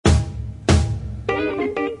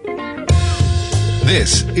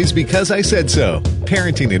This is Because I Said So,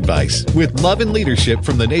 parenting advice with love and leadership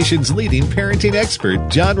from the nation's leading parenting expert,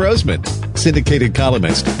 John Rosemond, syndicated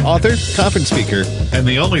columnist, author, conference speaker, and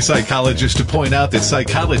the only psychologist to point out that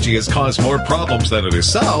psychology has caused more problems than it has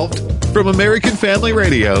solved. From American Family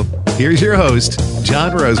Radio, here's your host,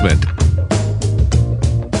 John Rosemond.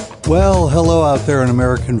 Well, hello out there in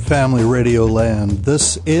American Family Radio land.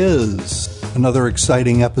 This is another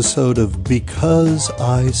exciting episode of Because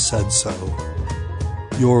I Said So,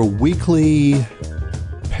 your weekly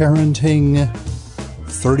parenting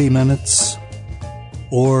 30 minutes,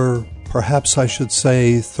 or perhaps I should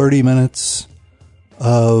say 30 minutes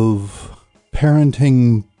of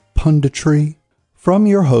parenting punditry from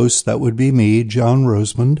your host, that would be me, John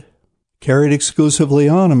Rosemond, carried exclusively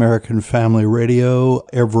on American Family Radio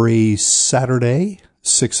every Saturday,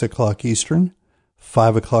 6 o'clock Eastern,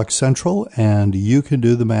 5 o'clock Central, and you can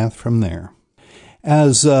do the math from there.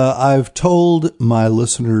 As I've told my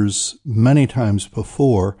listeners many times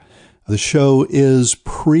before, the show is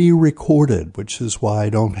pre-recorded, which is why I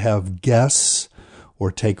don't have guests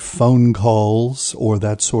or take phone calls or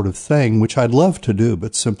that sort of thing, which I'd love to do,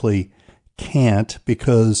 but simply can't,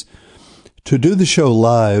 because to do the show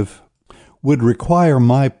live would require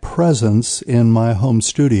my presence in my home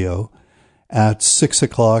studio at 6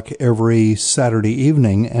 o'clock every Saturday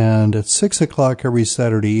evening. And at 6 o'clock every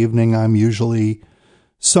Saturday evening, I'm usually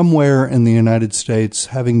somewhere in the United States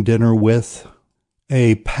having dinner with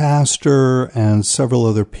a pastor and several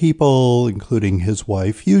other people, including his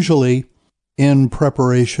wife, usually in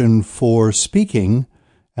preparation for speaking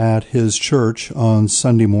at his church on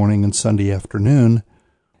Sunday morning and Sunday afternoon.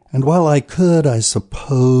 And while I could, I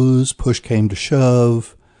suppose, push came to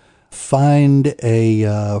shove, find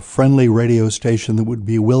a friendly radio station that would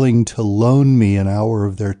be willing to loan me an hour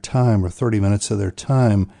of their time or 30 minutes of their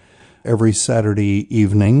time every Saturday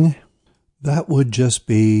evening, that would just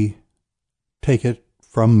be, take it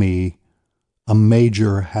from me, a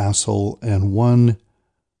major hassle, and one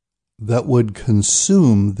that would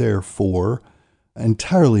consume, therefore,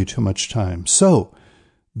 entirely too much time. So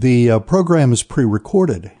the program is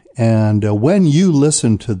pre-recorded, and when you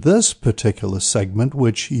listen to this particular segment,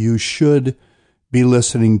 which you should be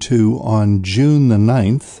listening to on June the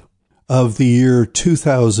 9th of the year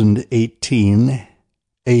 2018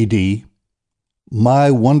 AD,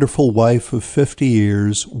 my wonderful wife of 50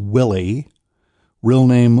 years, Willie, real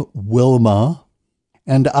name Wilma,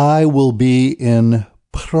 and I will be in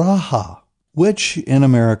Praha, which in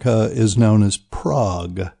America is known as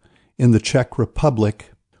Prague, in the Czech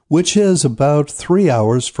Republic, which is about 3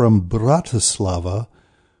 hours from Bratislava,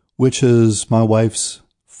 which is my wife's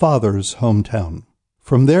father's hometown.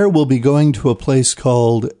 From there, we'll be going to a place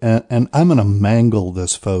called, and I'm going to mangle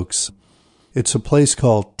this, folks, it's a place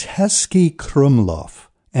called Český Krumlov,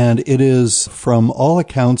 and it is, from all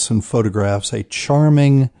accounts and photographs, a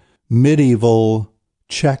charming medieval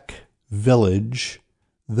Czech village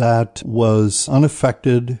that was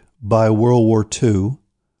unaffected by World War II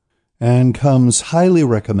and comes highly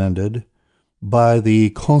recommended by the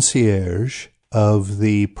concierge of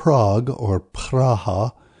the Prague or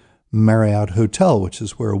Praha Marriott Hotel, which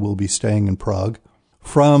is where we'll be staying in Prague.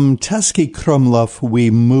 From Český Krumlov, we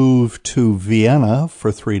move to Vienna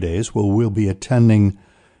for 3 days, where we'll be attending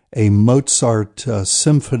a Mozart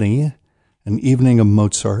symphony, an evening of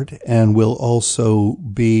Mozart, and we'll also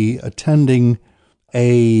be attending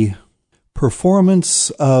a performance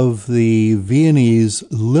of the Viennese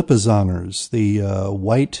Lippizaners, the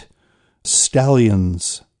white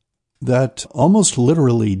stallions that almost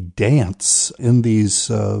literally dance in these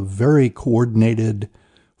very coordinated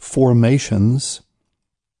formations.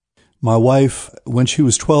 My wife, when she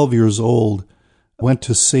was 12 years old, went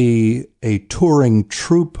to see a touring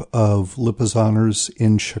troupe of Lippizaners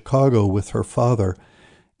in Chicago with her father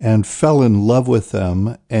and fell in love with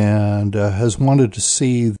them and has wanted to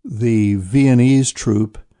see the Viennese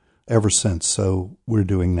troupe ever since. So we're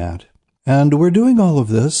doing that. And we're doing all of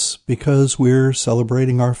this because we're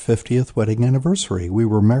celebrating our 50th wedding anniversary. We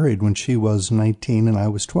were married when she was 19 and I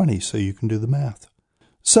was 20, so you can do the math.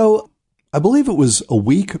 So I believe it was a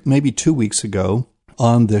week, maybe 2 weeks ago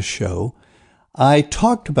on this show, I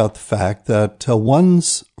talked about the fact that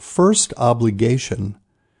one's first obligation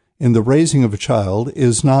in the raising of a child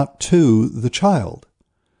is not to the child.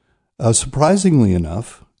 Surprisingly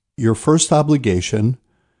enough, your first obligation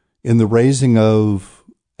in the raising of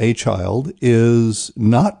a child is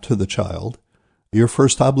not to the child. Your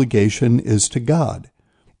first obligation is to God.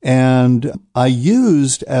 And I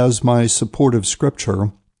used as my supportive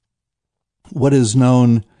scripture what is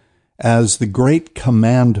known as the Great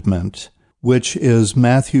Commandment, which is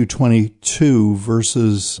Matthew 22,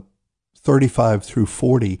 verses 35 through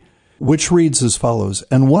 40, which reads as follows.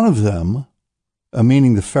 And one of them,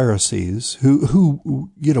 meaning the Pharisees,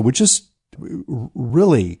 who were just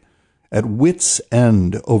really at wit's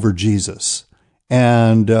end over Jesus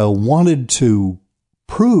and wanted to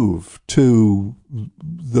prove to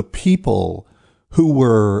the people who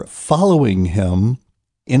were following him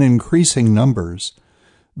in increasing numbers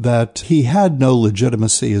that he had no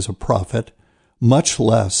legitimacy as a prophet, much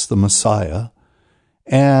less the Messiah.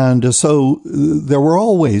 And so there were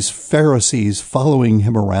always Pharisees following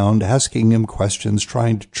him around, asking him questions,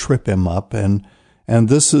 trying to trip him up. And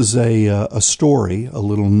this is a story, a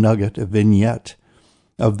little nugget, a vignette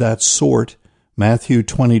of that sort, Matthew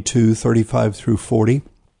 22, 35 through 40.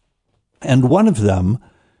 And one of them,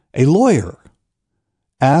 a lawyer,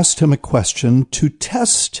 asked him a question to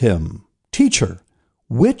test him. Teacher,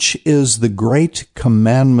 which is the great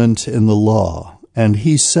commandment in the law? And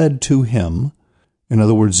he said to him, in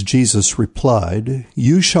other words, Jesus replied,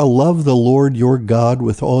 You shall love the Lord your God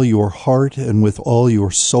with all your heart and with all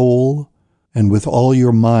your soul and with all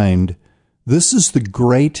your mind. This is the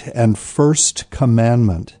great and first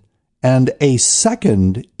commandment, and a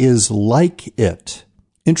second is like it.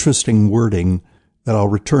 Interesting wording that I'll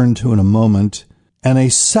return to in a moment. And a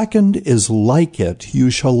second is like it. You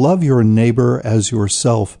shall love your neighbor as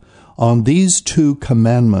yourself. On these two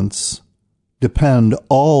commandments depend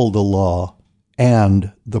all the law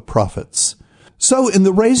and the prophets. So in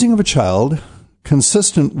the raising of a child,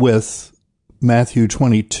 consistent with Matthew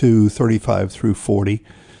 22, 35 through 40,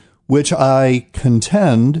 which I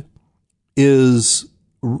contend is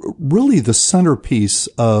really the centerpiece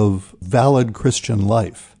of valid Christian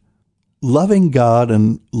life, loving God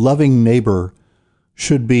and loving neighbor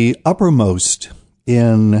should be uppermost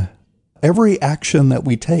in every action that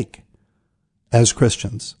we take as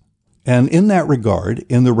Christians. And in that regard,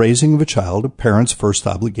 in the raising of a child, a parent's first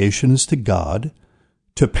obligation is to God,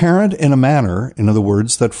 to parent in a manner, in other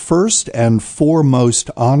words, that first and foremost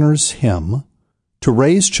honors Him, to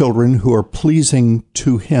raise children who are pleasing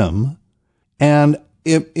to Him. And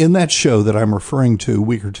in that show that I'm referring to a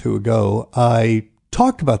week or two ago, I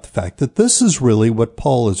talked about the fact that this is really what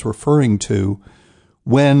Paul is referring to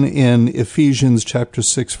when in Ephesians chapter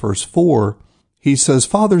 6, verse 4, he says,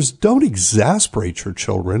 Fathers, don't exasperate your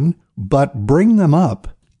children, but bring them up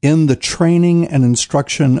in the training and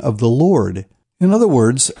instruction of the Lord. In other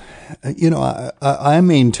words, I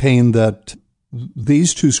maintain that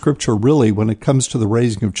these two scripture really, when it comes to the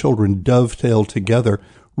raising of children, dovetail together.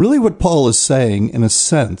 Really what Paul is saying, in a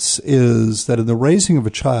sense, is that in the raising of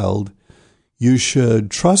a child, you should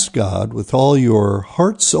trust God with all your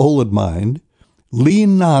heart, soul, and mind.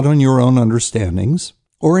 Lean not on your own understandings,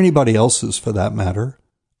 or anybody else's for that matter.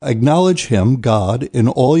 Acknowledge Him, God, in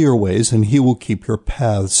all your ways, and He will keep your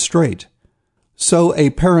paths straight. So a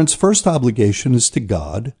parent's first obligation is to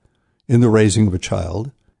God in the raising of a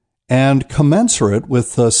child, and commensurate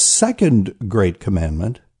with the second great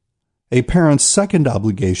commandment, a parent's second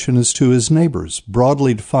obligation is to his neighbors,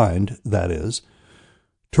 broadly defined, that is,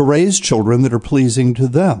 to raise children that are pleasing to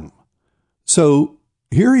them. So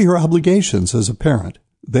here are your obligations as a parent.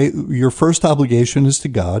 Your first obligation is to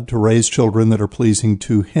God, to raise children that are pleasing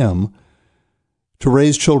to Him, to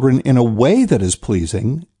raise children in a way that is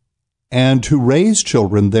pleasing, and to raise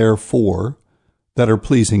children, therefore, that are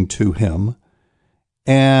pleasing to Him.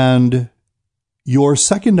 And your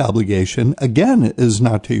second obligation, again, is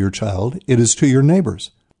not to your child, it is to your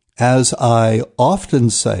neighbors. As I often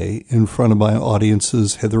say in front of my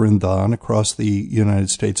audiences hither and thon across the United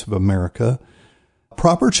States of America,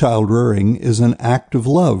 proper child rearing is an act of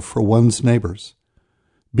love for one's neighbors.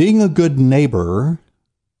 Being a good neighbor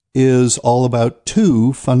is all about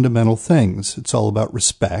two fundamental things. It's all about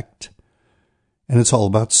respect, and it's all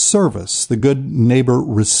about service. The good neighbor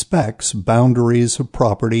respects boundaries of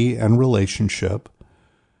property and relationship.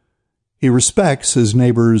 He respects his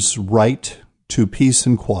neighbor's right to peace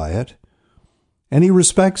and quiet, and he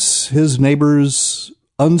respects his neighbor's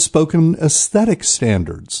unspoken aesthetic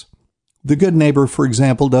standards. The good neighbor, for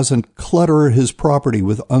example, doesn't clutter his property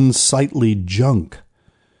with unsightly junk.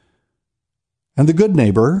 And the good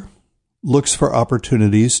neighbor looks for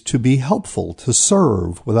opportunities to be helpful, to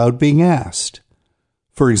serve without being asked.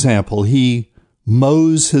 For example, he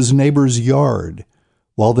mows his neighbor's yard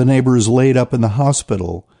while the neighbor is laid up in the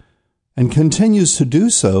hospital, and continues to do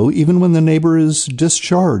so even when the neighbor is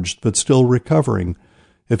discharged but still recovering.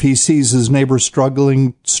 If he sees his neighbor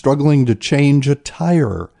struggling to change a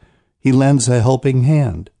tire, he lends a helping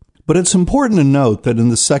hand. But it's important to note that in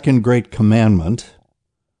the second great commandment,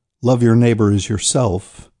 love your neighbor as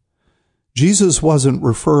yourself, Jesus wasn't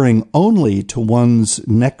referring only to one's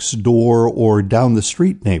next door or down the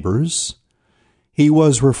street neighbors. He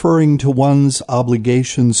was referring to one's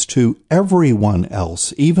obligations to everyone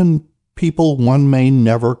else, even people one may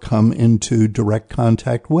never come into direct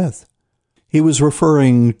contact with. He was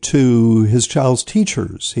referring to his child's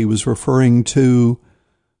teachers. He was referring to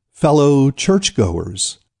fellow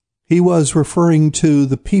churchgoers. He was referring to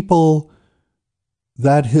the people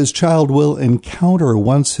that his child will encounter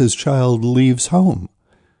once his child leaves home,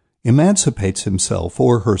 emancipates himself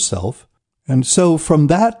or herself. And so from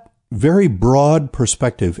that very broad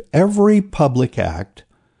perspective, every public act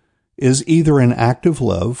is either an act of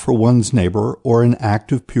love for one's neighbor or an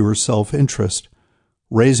act of pure self-interest.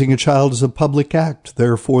 Raising a child is a public act,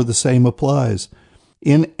 therefore the same applies.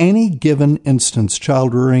 In any given instance,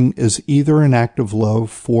 child rearing is either an act of love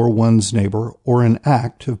for one's neighbor or an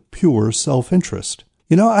act of pure self-interest.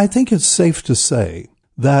 I think it's safe to say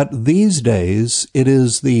that these days it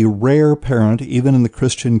is the rare parent, even in the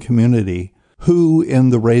Christian community, who in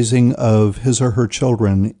the raising of his or her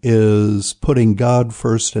children is putting God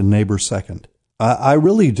first and neighbor second. I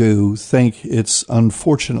really do think it's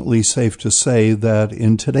unfortunately safe to say that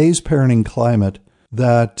in today's parenting climate,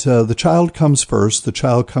 that the child comes first, the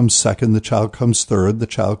child comes second, the child comes third, the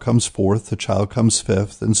child comes fourth, the child comes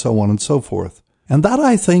fifth, and so on and so forth. And that,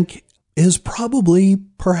 I think, is probably,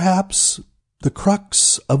 perhaps, the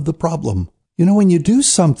crux of the problem. When you do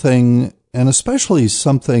something, and especially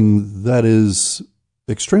something that is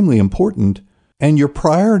extremely important, and your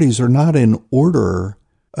priorities are not in order,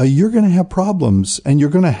 you're going to have problems, and you're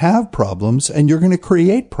going to have problems, and you're going to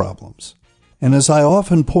create problems. And as I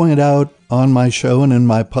often point out on my show and in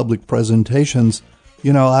my public presentations,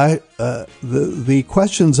 the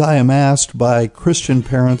questions I am asked by Christian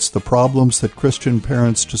parents, the problems that Christian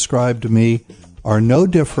parents describe to me, are no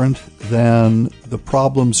different than the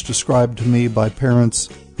problems described to me by parents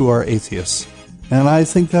who are atheists. And I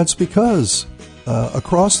think that's because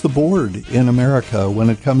across the board in America, when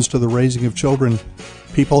it comes to the raising of children,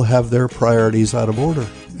 people have their priorities out of order.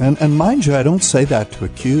 And mind you, I don't say that to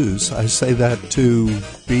accuse. I say that to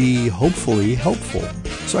be hopefully helpful.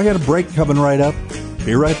 So I got a break coming right up.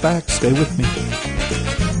 Be right back. Stay with me.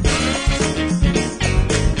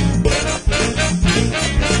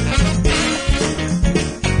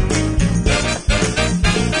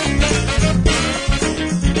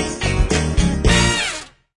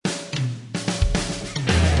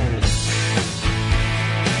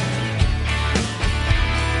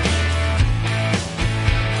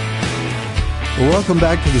 Welcome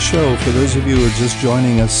back to the show. For those of you who are just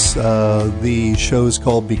joining us, the show is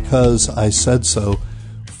called Because I Said So.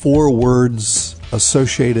 4 words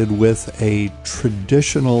associated with a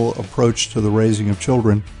traditional approach to the raising of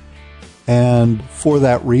children. And for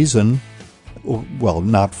that reason, well,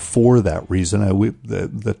 not for that reason,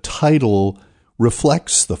 the title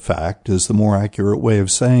reflects the fact, is the more accurate way of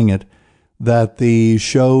saying it, that the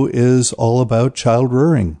show is all about child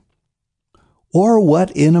rearing, or what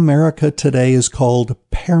in America today is called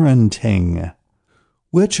parenting,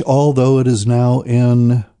 which, although it is now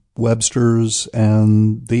in Webster's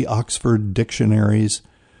and the Oxford dictionaries,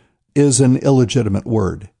 is an illegitimate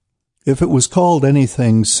word. If it was called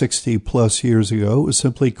anything 60 plus years ago, it was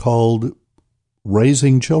simply called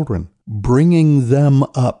raising children, bringing them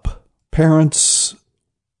up. Parents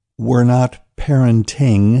were not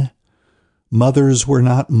parenting. Mothers were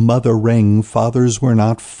not mothering. Fathers were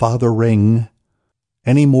not fathering,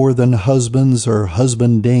 any more than husbands are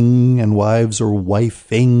husbanding and wives are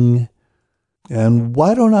wifing. And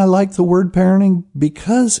why don't I like the word parenting?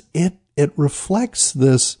 Because it reflects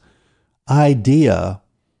this idea,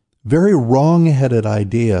 very wrong-headed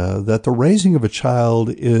idea, that the raising of a child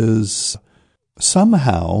is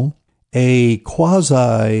somehow a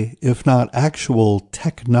quasi, if not actual,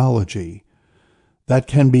 technology that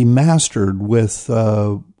can be mastered with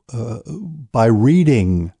by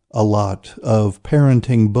reading a lot of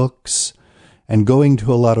parenting books and going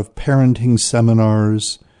to a lot of parenting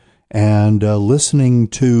seminars and listening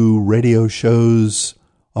to radio shows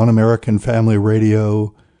on American Family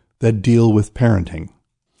Radio that deal with parenting.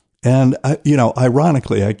 And,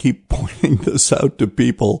 ironically, I keep pointing this out to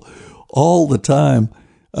people all the time.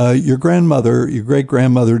 Your grandmother, your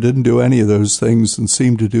great-grandmother didn't do any of those things and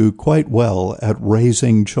seemed to do quite well at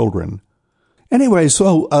raising children. Anyway,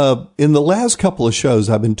 so in the last couple of shows,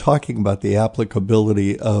 I've been talking about the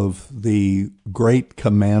applicability of the Great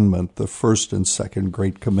Commandment, the first and second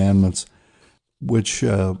Great Commandments, which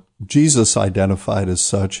Jesus identified as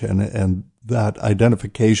such, and that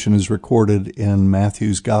identification is recorded in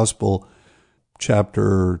Matthew's Gospel,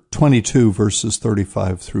 chapter 22, verses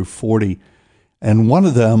 35 through 40. And one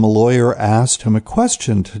of them, a lawyer, asked him a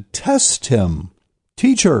question to test him.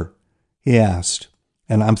 "Teacher," he asked,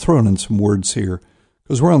 and I'm throwing in some words here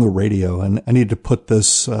because we're on the radio and I need to put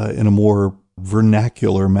this in a more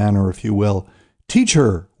vernacular manner, if you will.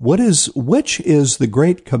 "Teacher, which is the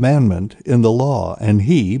great commandment in the law?" And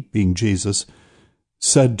he, being Jesus,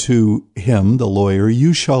 said to him, the lawyer,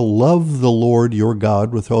 "You shall love the Lord your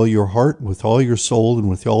God with all your heart, with all your soul, and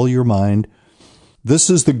with all your mind. This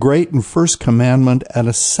is the great and first commandment, and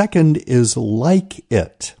a second is like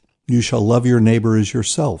it. You shall love your neighbor as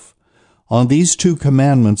yourself. On these two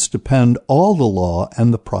commandments depend all the law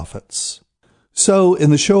and the prophets." So in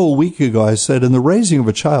the show a week ago, I said in the raising of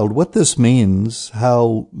a child, what this means,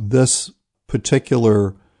 how this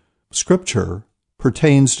particular scripture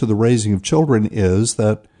pertains to the raising of children is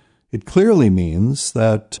that it clearly means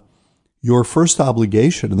that your first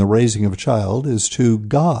obligation in the raising of a child is to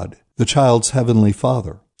God, the child's heavenly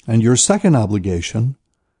Father. And your second obligation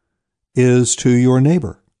is to your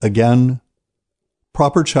neighbor. Again,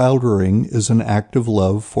 proper child rearing is an act of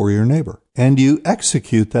love for your neighbor. And you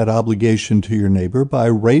execute that obligation to your neighbor by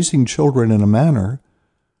raising children in a manner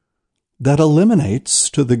that eliminates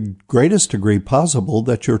to the greatest degree possible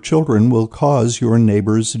that your children will cause your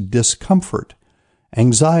neighbor's discomfort,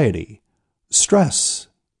 anxiety, stress,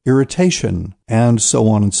 irritation, and so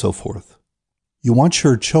on and so forth. You want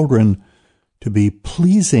your children to be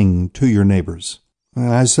pleasing to your neighbors.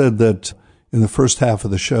 And I said that in the first half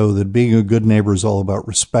of the show that being a good neighbor is all about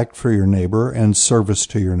respect for your neighbor and service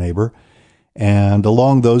to your neighbor. And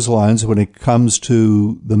along those lines, when it comes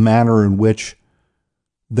to the manner in which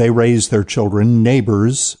they raise their children,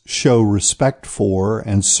 neighbors show respect for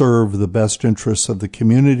and serve the best interests of the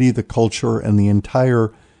community, the culture, and the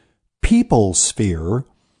entire people sphere,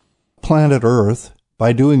 planet Earth,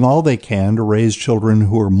 by doing all they can to raise children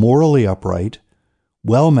who are morally upright,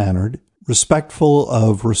 well-mannered, respectful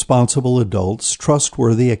of responsible adults,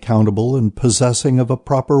 trustworthy, accountable, and possessing of a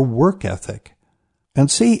proper work ethic. And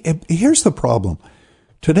see, here's the problem.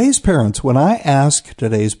 Today's parents, when I ask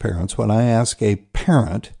a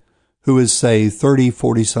parent who is, say, 30,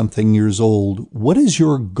 40-something years old, what is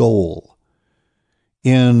your goal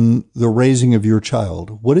in the raising of your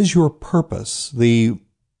child? What is your purpose? The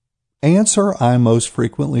answer I most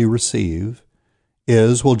frequently receive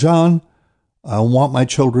is, well, John, I want my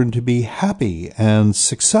children to be happy and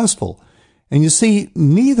successful. And you see,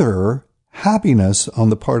 neither happiness on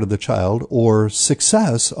the part of the child or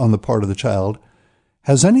success on the part of the child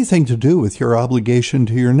has anything to do with your obligation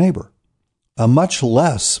to your neighbor. Much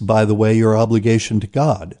less, by the way, your obligation to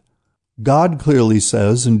God. God clearly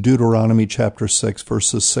says in Deuteronomy chapter 6,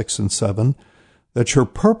 verses 6 and 7, that your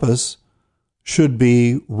purpose should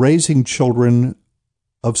be raising children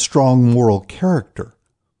of strong moral character,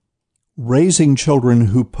 raising children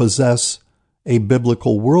who possess a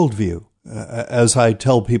biblical worldview. As I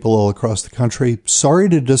tell people all across the country, sorry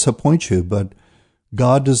to disappoint you, but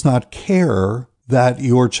God does not care that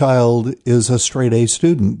your child is a straight A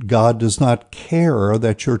student. God does not care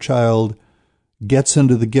that your child gets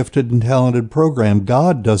into the gifted and talented program.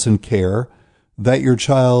 God doesn't care that your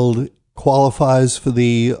child qualifies for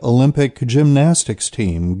the Olympic gymnastics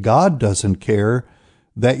team. God doesn't care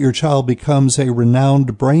that your child becomes a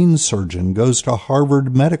renowned brain surgeon, goes to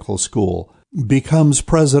Harvard Medical School, becomes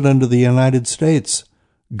president of the United States.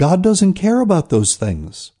 God doesn't care about those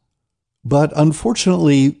things. But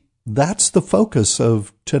unfortunately, that's the focus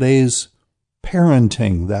of today's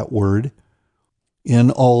parenting, that word,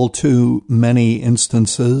 in all too many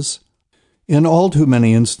instances. In all too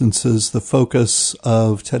many instances, the focus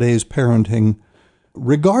of today's parenting,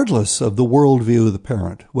 regardless of the worldview of the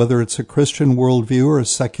parent, whether it's a Christian worldview or a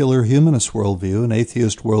secular humanist worldview, an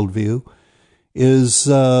atheist worldview, is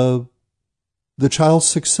the child's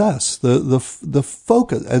success, the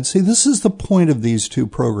focus. And see, this is the point of these two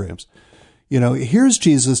programs. You know, here's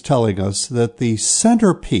Jesus telling us that the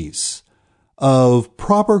centerpiece of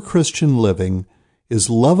proper Christian living is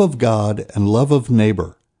love of God and love of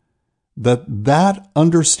neighbor. That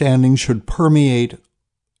understanding should permeate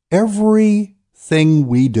everything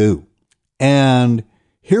we do. And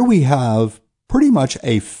here we have pretty much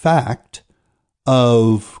a fact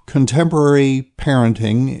of contemporary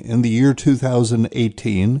parenting in the year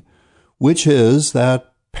 2018, which is that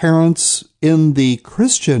parents in the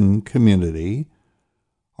Christian community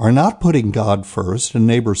are not putting God first and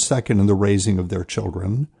neighbor second in the raising of their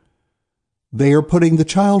children. They are putting the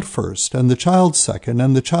child first and the child second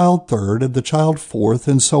and the child third and the child fourth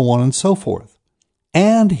and so on and so forth.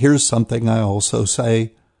 And here's something I also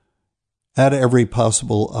say at every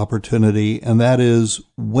possible opportunity, and that is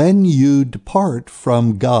when you depart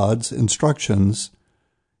from God's instructions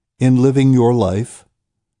in living your life,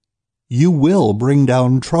 you will bring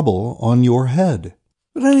down trouble on your head.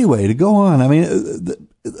 But anyway, to go on, I mean,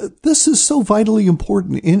 this is so vitally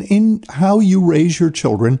important. In how you raise your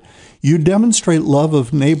children, you demonstrate love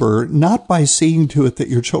of neighbor not by seeing to it that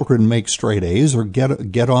your children make straight A's or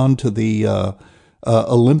get on to the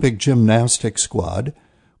Olympic gymnastics squad,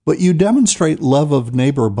 but you demonstrate love of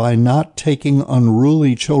neighbor by not taking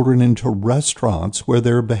unruly children into restaurants where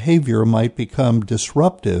their behavior might become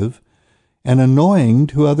disruptive and annoying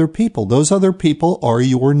to other people. Those other people are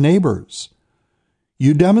your neighbors.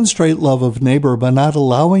 You demonstrate love of neighbor by not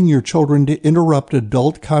allowing your children to interrupt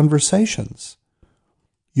adult conversations.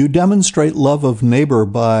 You demonstrate love of neighbor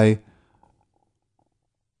by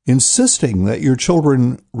insisting that your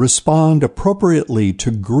children respond appropriately to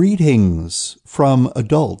greetings from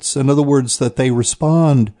adults. In other words, that they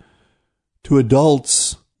respond to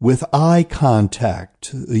adults with eye contact,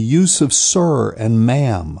 the use of sir and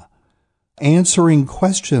ma'am, answering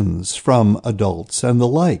questions from adults, and the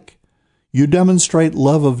like. You demonstrate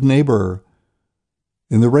love of neighbor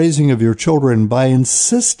in the raising of your children by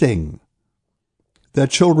insisting that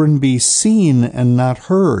children be seen and not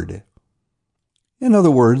heard. In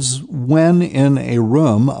other words, when in a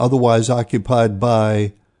room otherwise occupied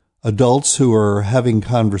by adults who are having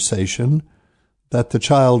conversation, that the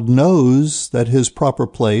child knows that his proper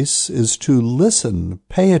place is to listen,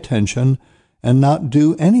 pay attention, and not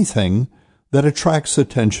do anything that attracts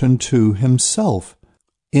attention to himself.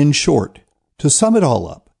 In short, to sum it all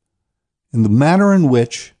up, in the manner in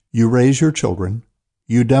which you raise your children,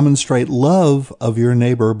 you demonstrate love of your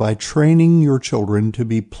neighbor by training your children to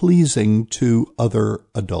be pleasing to other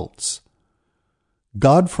adults.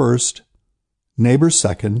 God first, neighbor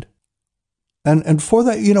second. And for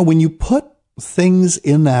that, when you put things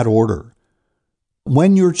in that order,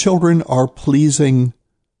 when your children are pleasing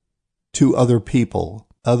to other people,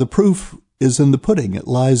 the proof is in the pudding. It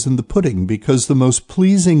lies in the pudding, because the most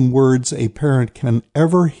pleasing words a parent can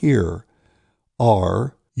ever hear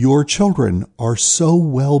are, "Your children are so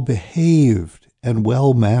well behaved and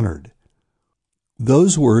well mannered."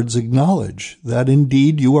 Those words acknowledge that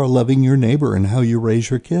indeed you are loving your neighbor in how you raise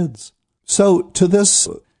your kids. So to this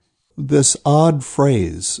odd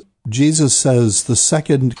phrase, Jesus says the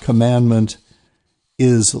second commandment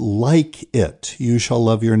is like it. You shall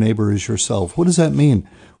love your neighbor as yourself. What does that mean?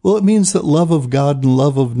 Well, it means that love of God and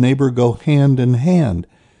love of neighbor go hand in hand.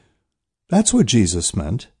 That's what Jesus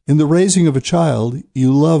meant. In the raising of a child,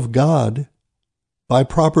 you love God by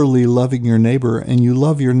properly loving your neighbor, and you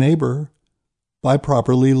love your neighbor by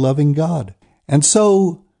properly loving God. And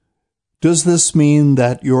so, does this mean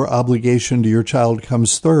that your obligation to your child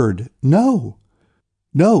comes third? No.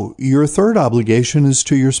 No, your third obligation is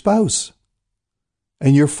to your spouse.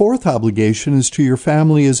 And your fourth obligation is to your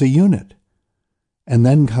family as a unit. And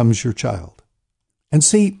then comes your child. And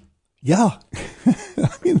see, yeah,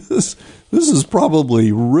 I mean, this is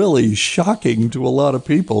probably really shocking to a lot of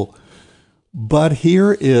people. But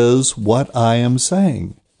here is what I am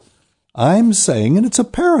saying. I'm saying, and it's a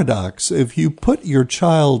paradox, if you put your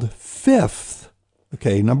child fifth,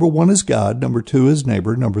 okay, number one is God, number two is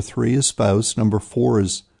neighbor, number three is spouse, number four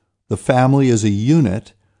is the family as a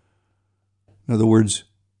unit. In other words,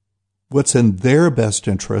 what's in their best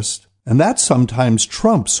interest. And that sometimes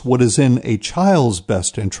trumps what is in a child's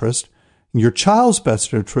best interest. And your child's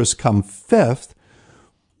best interests come fifth.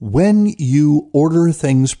 When you order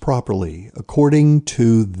things properly, according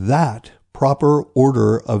to that proper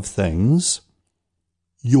order of things,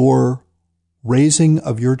 your raising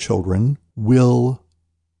of your children will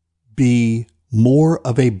be more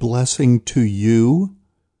of a blessing to you,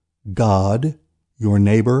 God, your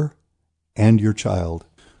neighbor, and your child.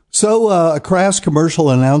 So, a crass commercial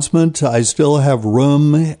announcement. I still have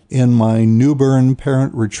room in my New Bern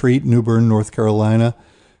Parent Retreat, New Bern, North Carolina,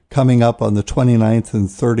 coming up on the 29th and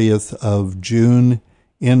 30th of June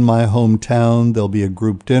in my hometown. There'll be a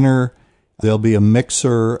group dinner. There'll be a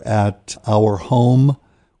mixer at our home,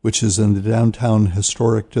 which is in the downtown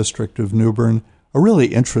historic district of New Bern. A really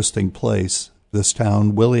interesting place, this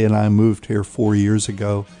town. Willie and I moved here 4 years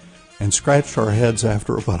ago and scratched our heads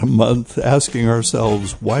after about a month asking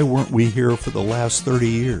ourselves, why weren't we here for the last 30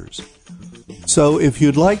 years? So if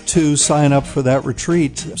you'd like to sign up for that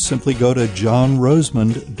retreat, simply go to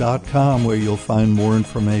johnrosemond.com, where you'll find more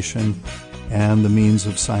information and the means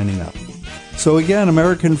of signing up. So again,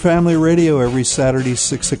 American Family Radio every Saturday,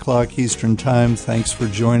 6 o'clock Eastern Time. Thanks for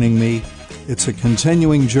joining me. It's a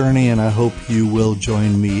continuing journey, and I hope you will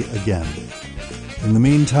join me again. In the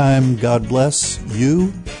meantime, God bless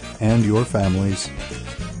you and your families,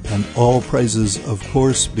 and all praises, of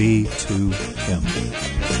course, be to Him.